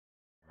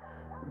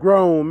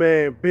Grown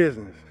man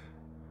business.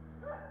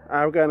 All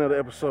right, we got another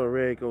episode of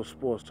Red Ghost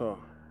Sports Talk.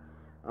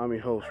 I'm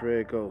your host,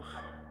 Red Ghost.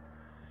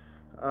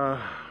 Uh,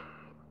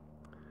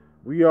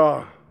 we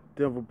are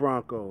Denver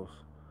Broncos.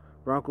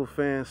 Bronco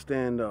fans,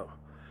 stand up.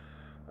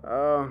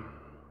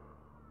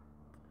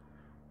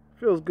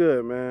 Feels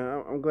good,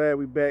 man. I'm glad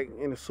we back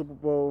in the Super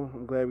Bowl.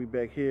 I'm glad we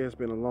back here. It's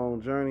been a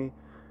long journey.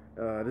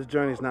 This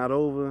journey's not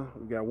over.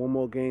 We got one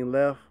more game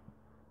left,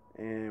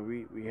 and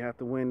we have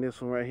to win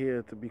this one right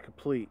here to be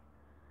complete.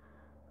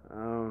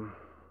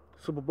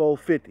 Super Bowl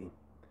 50.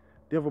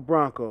 Denver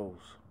Broncos.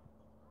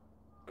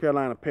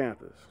 Carolina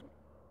Panthers.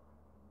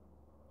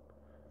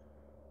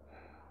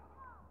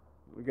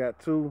 We got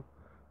two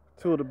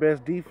of the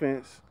best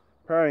defense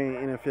probably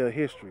in NFL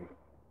history.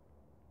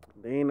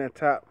 They ain't that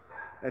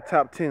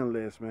top 10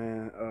 list,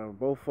 man.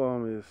 Both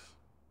of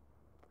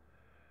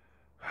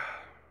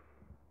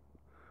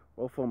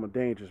them are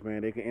dangerous,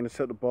 man. They can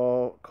intercept the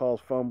ball,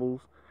 cause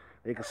fumbles.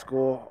 They can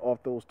score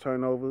off those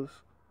turnovers.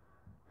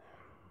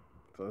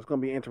 So it's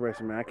gonna be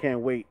interesting, man. I can't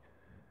wait.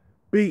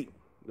 Beat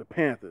the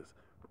Panthers.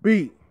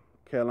 Beat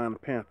Carolina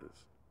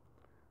Panthers.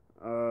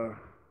 I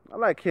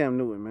like Cam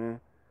Newton, man.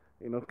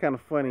 You know, it's kind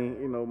of funny.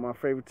 You know, my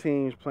favorite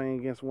team's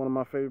playing against one of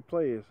my favorite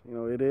players. You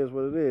know, it is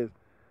what it is.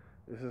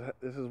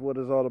 This is what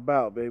it's all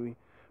about, baby.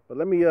 But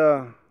let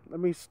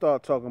me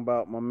start talking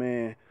about my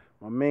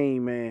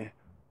main man,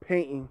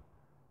 Peyton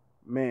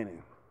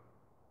Manning.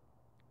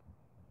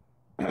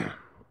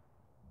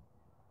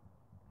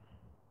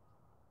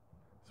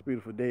 It's a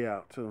beautiful day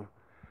out too.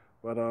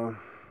 But all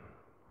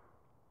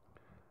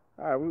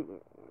right,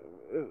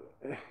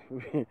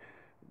 we've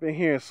been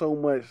hearing so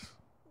much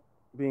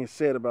being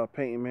said about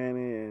Peyton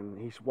Manning,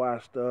 and he's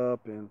washed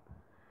up, and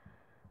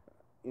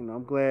you know,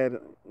 I'm glad,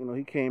 you know,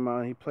 he came out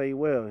and he played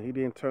well. He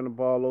didn't turn the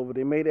ball over.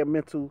 They made that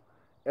mental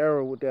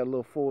error with that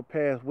little forward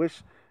pass,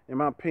 which, in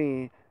my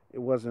opinion, it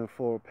wasn't a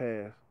forward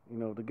pass. You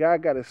know, the guy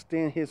got to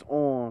extend his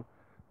arm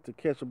to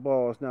catch a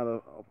ball. It's not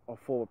a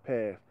forward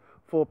pass.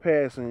 Forward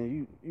pass,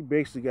 and you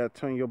basically got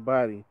to turn your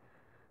body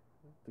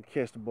to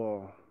catch the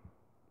ball.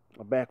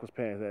 A backwards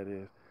pass, that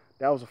is.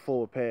 That was a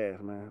forward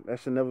pass, man. That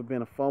should never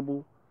been a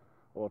fumble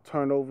or a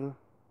turnover.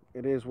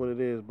 It is what it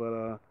is.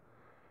 But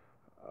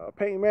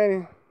Peyton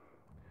Manning,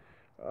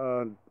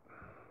 in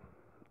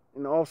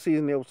the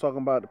offseason, they was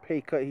talking about the pay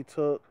cut he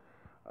took.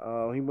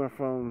 He went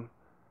from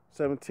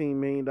 $17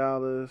 million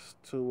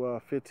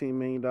to $15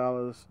 million.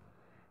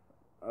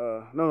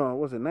 No,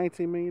 was it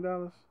 $19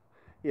 million?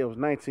 Yeah, it was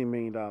 $19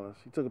 million.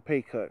 He took a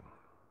pay cut.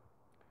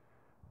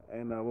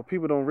 And what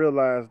people don't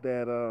realize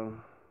that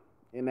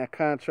in that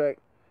contract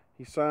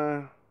he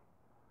signed,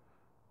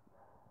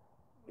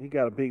 he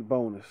got a big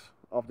bonus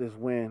off this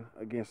win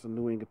against the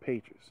New England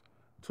Patriots,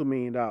 $2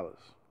 million.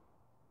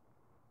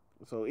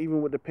 So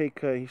even with the pay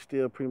cut, he's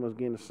still pretty much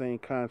getting the same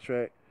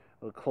contract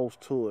or close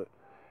to it.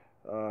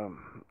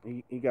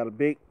 He got a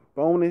big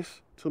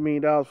bonus, $2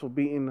 million for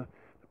beating the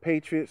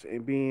Patriots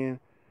and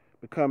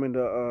becoming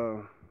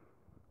the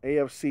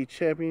AFC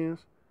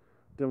champions,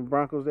 them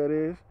Broncos that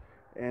is.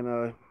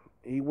 And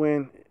he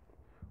win.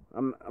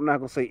 I'm not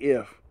gonna say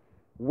if.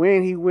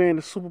 When he win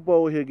the Super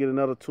Bowl, he'll get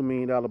another $2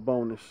 million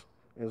bonus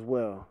as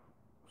well.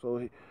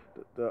 So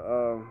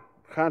the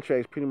contract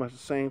is pretty much the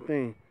same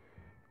thing.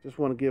 Just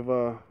want to give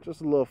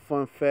just a little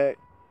fun fact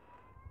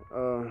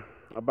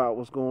about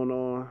what's going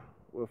on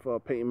with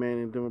Peyton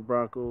Manning and Denver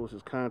Broncos,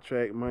 his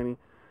contract money.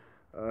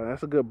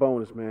 That's a good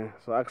bonus, man.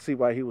 So I can see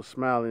why he was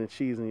smiling and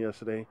cheesing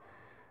yesterday.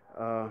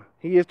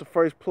 He is the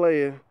first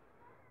player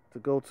to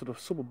go to the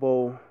Super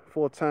Bowl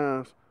 4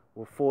 times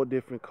with 4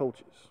 different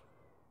coaches.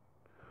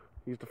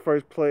 He's the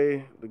first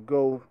player to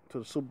go to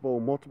the Super Bowl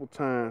multiple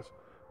times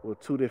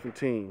with 2 different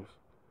teams.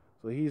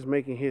 So he's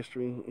making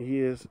history. He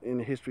is in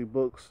the history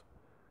books.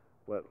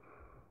 But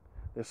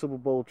that Super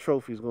Bowl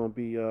trophy is going to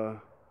be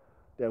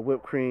that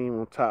whipped cream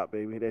on top,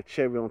 baby. That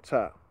cherry on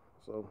top.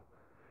 So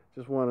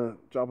just want to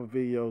drop a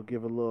video,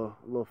 give a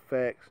little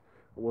facts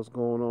of what's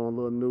going on,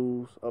 little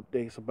news,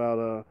 updates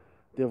about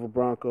Denver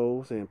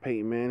Broncos and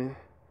Peyton Manning.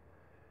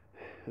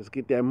 Let's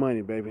get that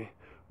money, baby.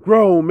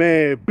 Grown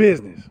man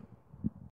business.